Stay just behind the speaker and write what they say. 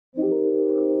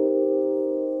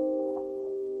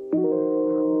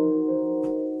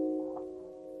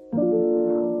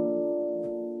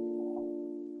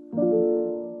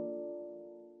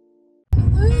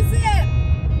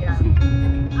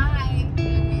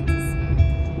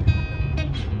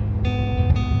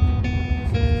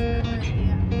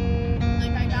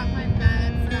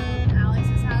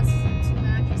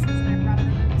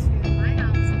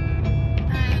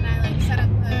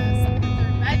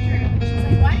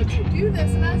do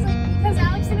this? And I was like, because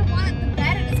Alex didn't want the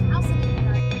bed in his house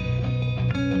anymore.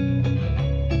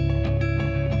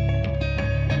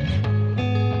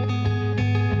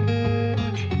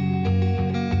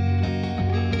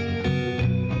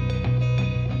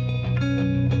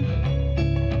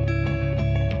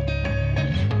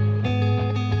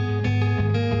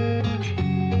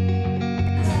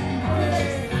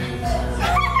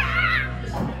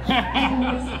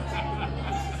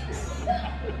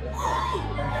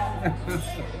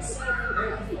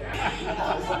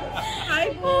 Hi,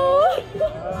 Boo.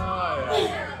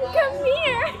 Come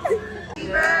here.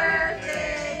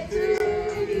 Birthday to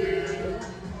you.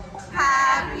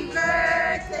 Happy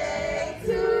birthday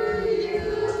to you.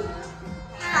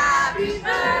 Happy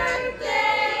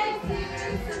birthday,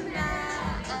 dear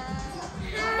Samantha.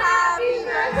 Happy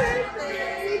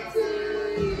birthday to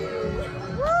you.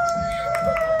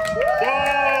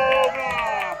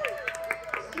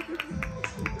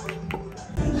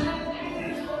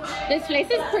 This place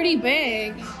is pretty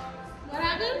big. What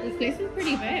happened? This place is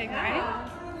pretty big, right?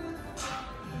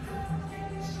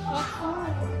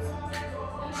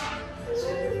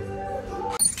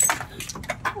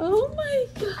 Oh my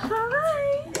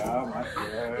god! Yeah, my God.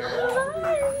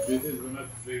 Hi! This is one of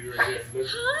the bigger areas.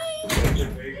 Hi!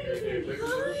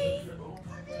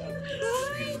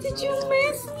 Hi! Did you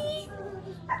miss me?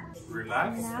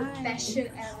 Relax. Best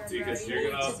shit ever. Because you're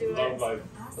gonna love life.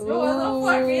 What the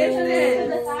fuck is this?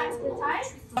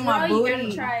 My booty. You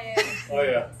gotta try it. Oh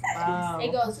yeah. Wow.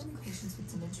 It goes.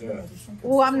 Yeah.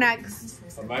 Oh, I'm next.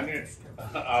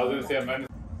 I was gonna say Amanda.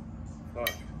 Fuck.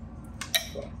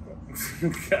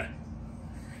 Fuck.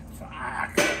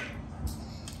 Fuck.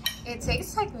 It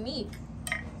tastes like meat.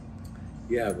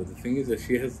 Yeah, but the thing is that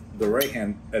she has the right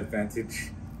hand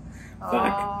advantage.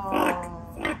 Fuck.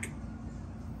 Fuck.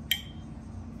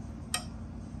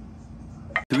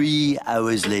 3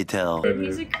 hours later.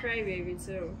 He's a crybaby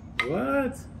too.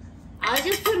 What? I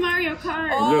just put Mario Kart.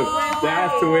 Look,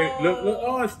 that's the way. Look.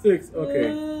 Oh, it sticks.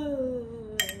 Okay.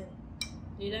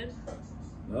 You done?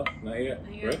 No, not yet.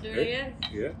 Are you gonna do it again?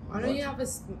 Yeah. Why don't you have a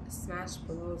Smash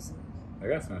Bros? I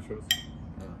got Smash Bros.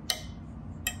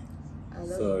 I love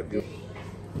So it.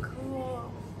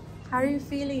 Cool. How are you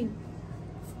feeling?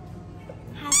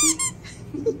 Happy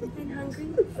and hungry.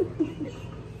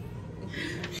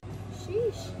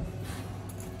 Sheesh.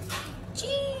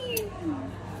 Sheesh.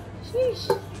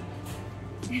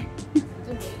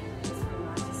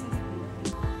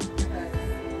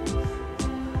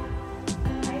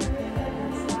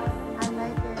 I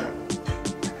like it.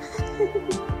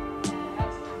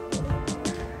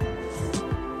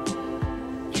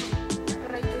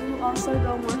 But I do also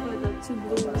go more for the two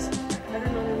blues. I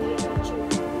don't know the name.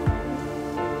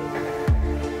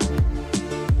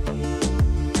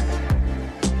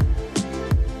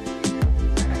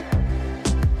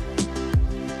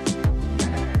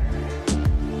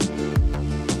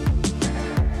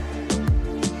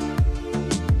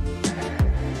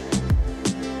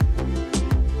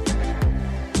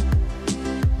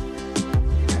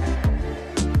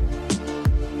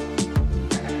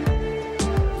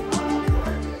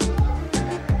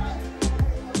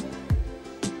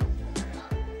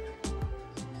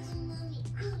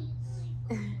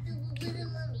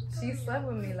 She slept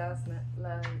with me last night.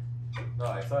 no,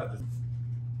 I saw this.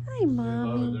 Hi,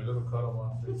 Mommy. They're little cuddle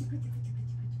monsters.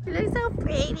 You look so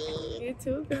pretty. You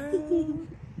too, girl.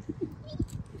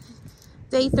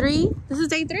 Day 3? This is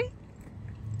day 3?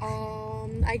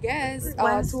 I guess.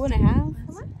 2.5.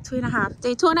 2.5.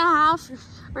 Day 2.5.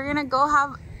 We're gonna go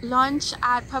have lunch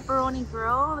at Pepperoni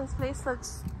Grill. This place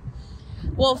looks,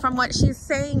 well, from what she's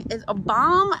saying, is a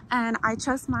bomb, and I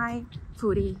trust my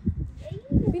foodie.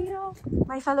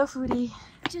 My fellow foodie.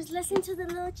 Just listen to the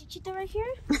little chichita right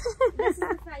here. This is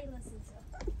the side you listen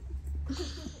to.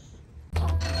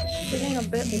 Feeling a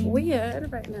bit weird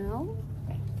right now.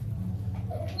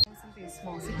 Something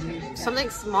small. Something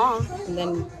small. And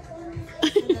then.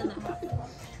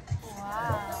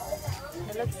 Wow.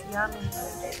 It looks yummy.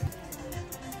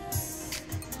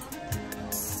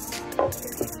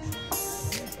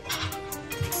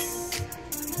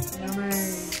 Yummy.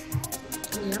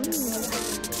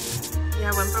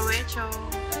 Yeah, buen provecho.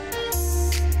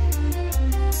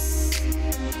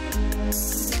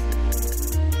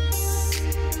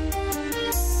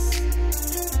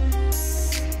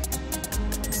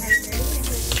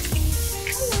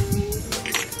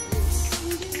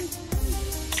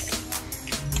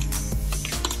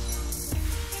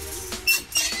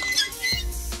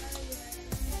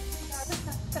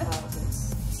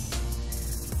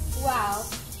 Wow.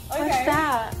 Okay. What's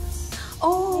that?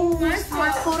 Oh, Nice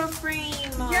smart one. photo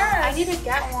frame. Yes. I need to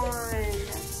get one.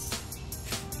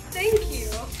 Thank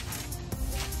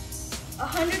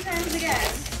 100 times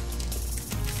again.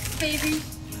 Baby.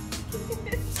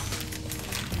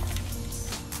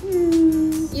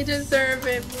 You deserve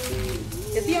it.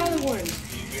 Get the other one.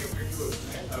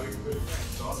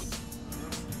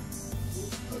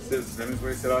 Since Dennis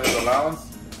wasted all his allowance,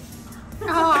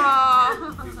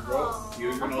 Aww. he's broke. You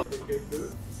even know the kid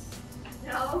too?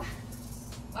 No.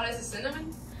 What is it,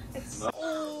 cinnamon?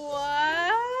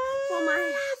 What? For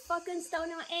my fucking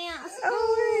stoner ass.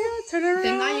 Oh my god, turn around.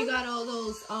 Then now you got all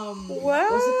those,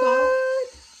 What? what's it called?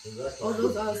 All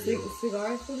those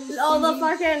cigars. All the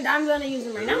fucking, I'm gonna use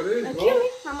them right now. Excuse me.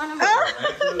 I'm gonna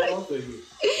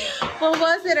What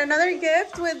was it? Another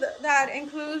gift with that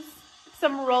includes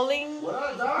some rolling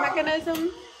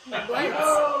mechanism.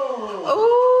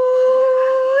 Oh.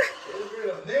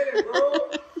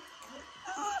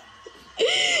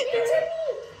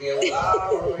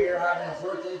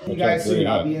 You guys soon.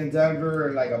 I'll be in Denver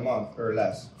in like a month or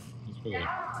less.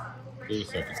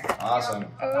 Awesome.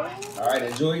 All right,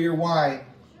 enjoy your wine.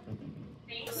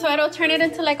 So it'll turn it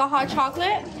into like a hot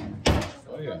chocolate.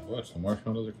 Oh yeah, watch the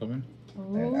marshmallows are coming.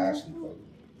 And Ashley.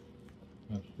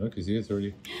 Look, you see it's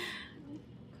already.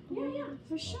 Yeah,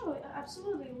 for sure.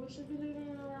 Absolutely. We should be leaving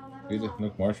it around. I See don't the know.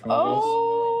 look marshmallows.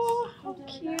 Oh, how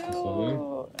cute.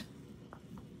 So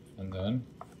and then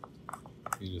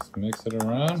you just mix it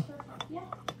around. Yeah.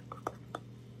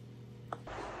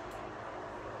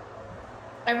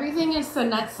 Everything is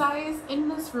Sonette size in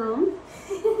this room.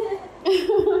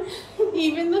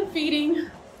 Even the feeding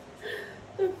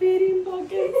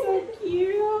bucket's so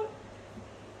cute.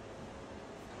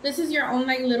 This is your own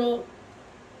like little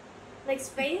Like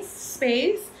space.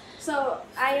 space. So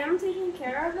I am taking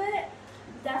care of it.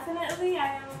 Definitely,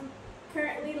 I am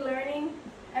currently learning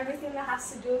everything that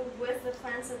has to do with the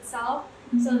plants itself.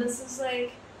 So this is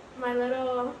like my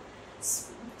little,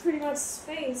 pretty much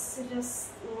space to just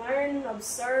learn,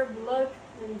 observe, look,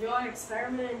 enjoy,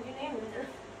 experiment, you name it.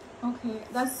 Okay,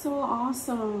 that's so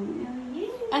awesome. Yeah.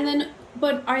 And then,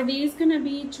 but are these gonna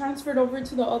be transferred over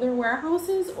to the other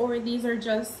warehouses, or these are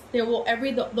just they'll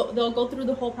go through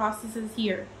the whole processes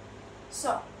here?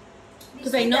 So,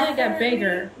 Because I know they get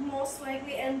bigger. Most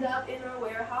likely end up in our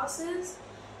warehouses.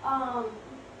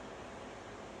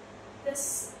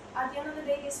 This, at the end of the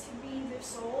day, this could be either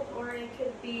sold or it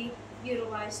could be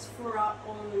utilized for our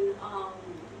own,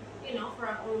 for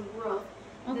our own growth.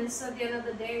 Okay. This, at the end of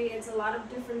the day, it's a lot of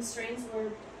different strains. We're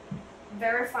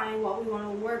verifying what we want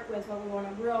to work with, what we want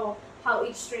to grow, how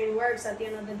each strain works. At the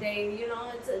end of the day,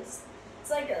 it's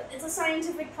like it's a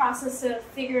scientific process of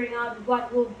figuring out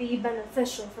what will be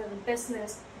beneficial for the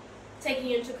business,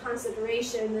 taking into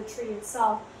consideration the tree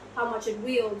itself, how much it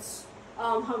wields,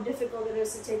 how difficult it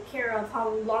is to take care of, how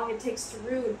long it takes to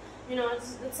root.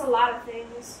 It's a lot of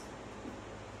things.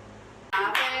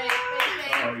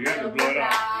 Oh, you have to blow it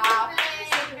out.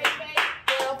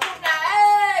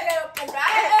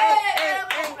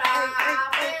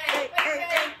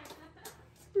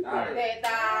 Te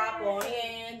está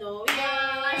poniendo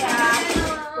vieja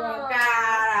con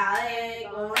cara de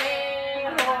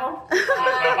conejo.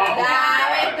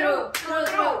 Dame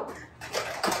true.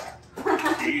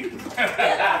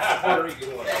 Puerto Rican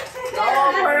one.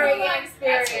 Oh, Puerto Rican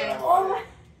experience.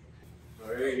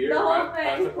 Right here, The whole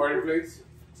pass thing. the party plates.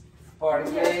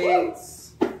 Party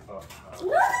plates.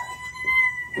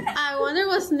 I wonder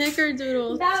what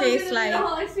Snickerdoodle That was tastes gonna be the like.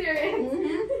 whole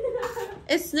experience.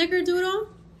 Is Snickerdoodle?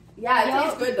 Yeah, it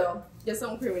tastes good though. Get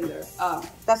some cream in there.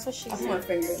 That's what she I put said. my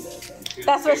finger in there. So.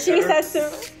 That's what she said too.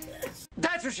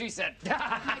 That's what she said.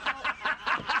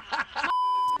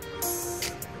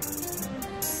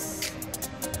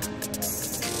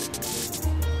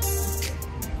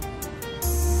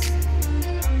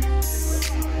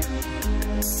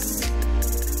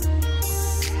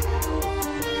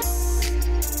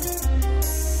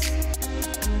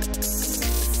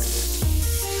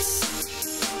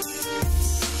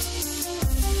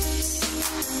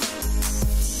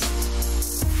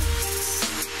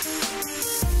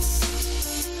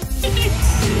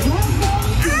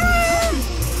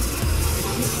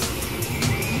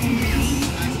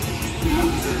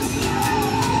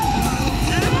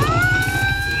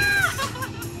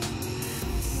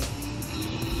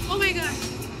 Oh my god.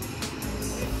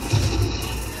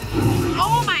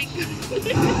 Oh my god.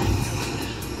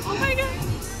 Oh my god.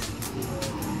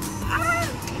 Ah.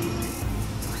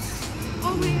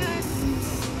 Oh my god.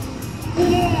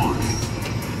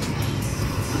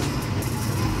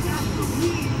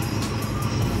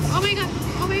 Oh my god.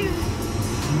 Oh my god.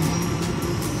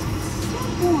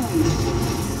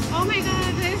 Oh my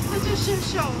god, this is such a shit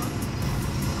show.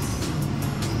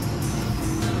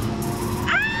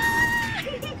 Ah!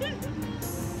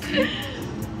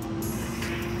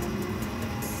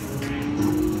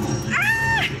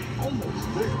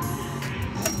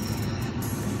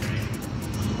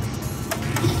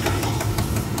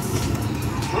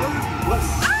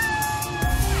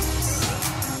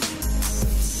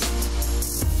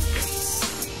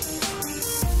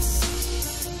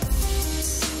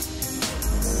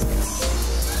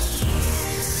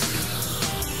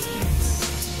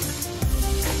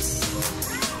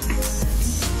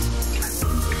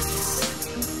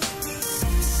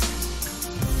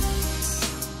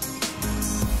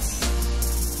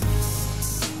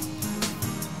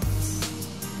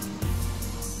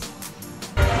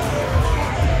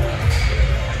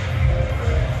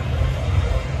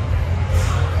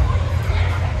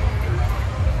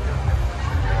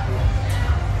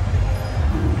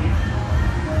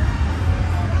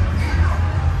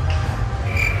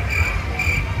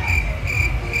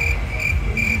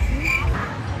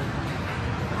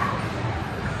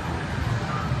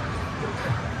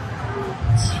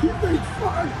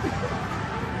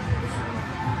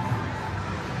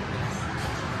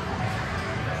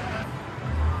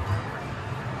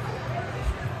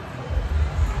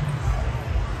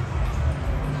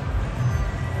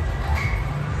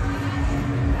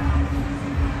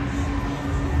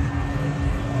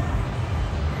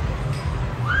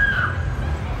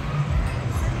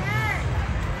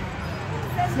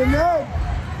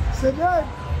 Sunod!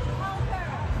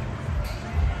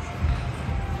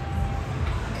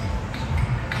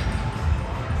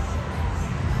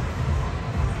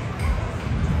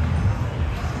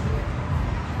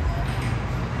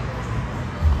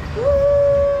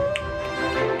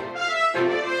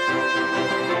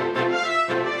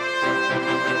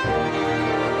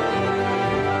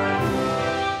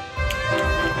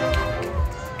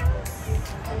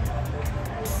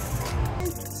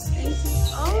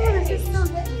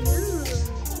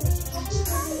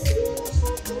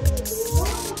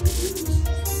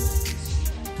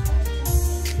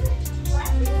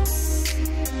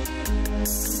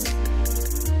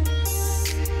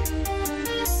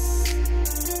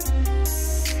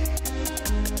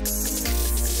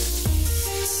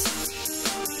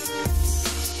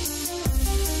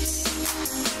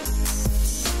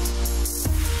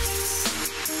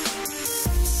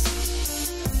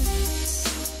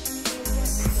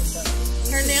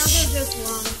 Her nails are just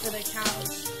long for the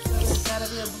couch. So it's gotta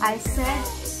be a I said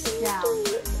down.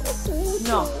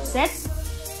 No, sit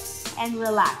and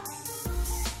relax.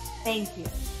 Thank you.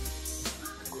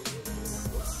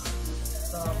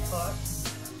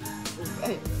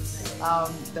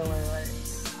 Don't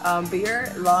worry.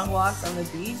 Beer, long walks on the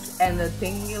beach, and the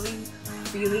tingling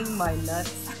feeling my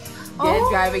nuts get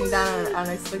driving down an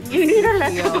unexpected You need to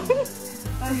let hill. go.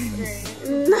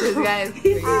 This guy is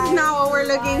crazy. This is not what we're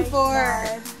looking for.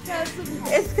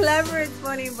 It's clever, it's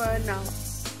funny, but no.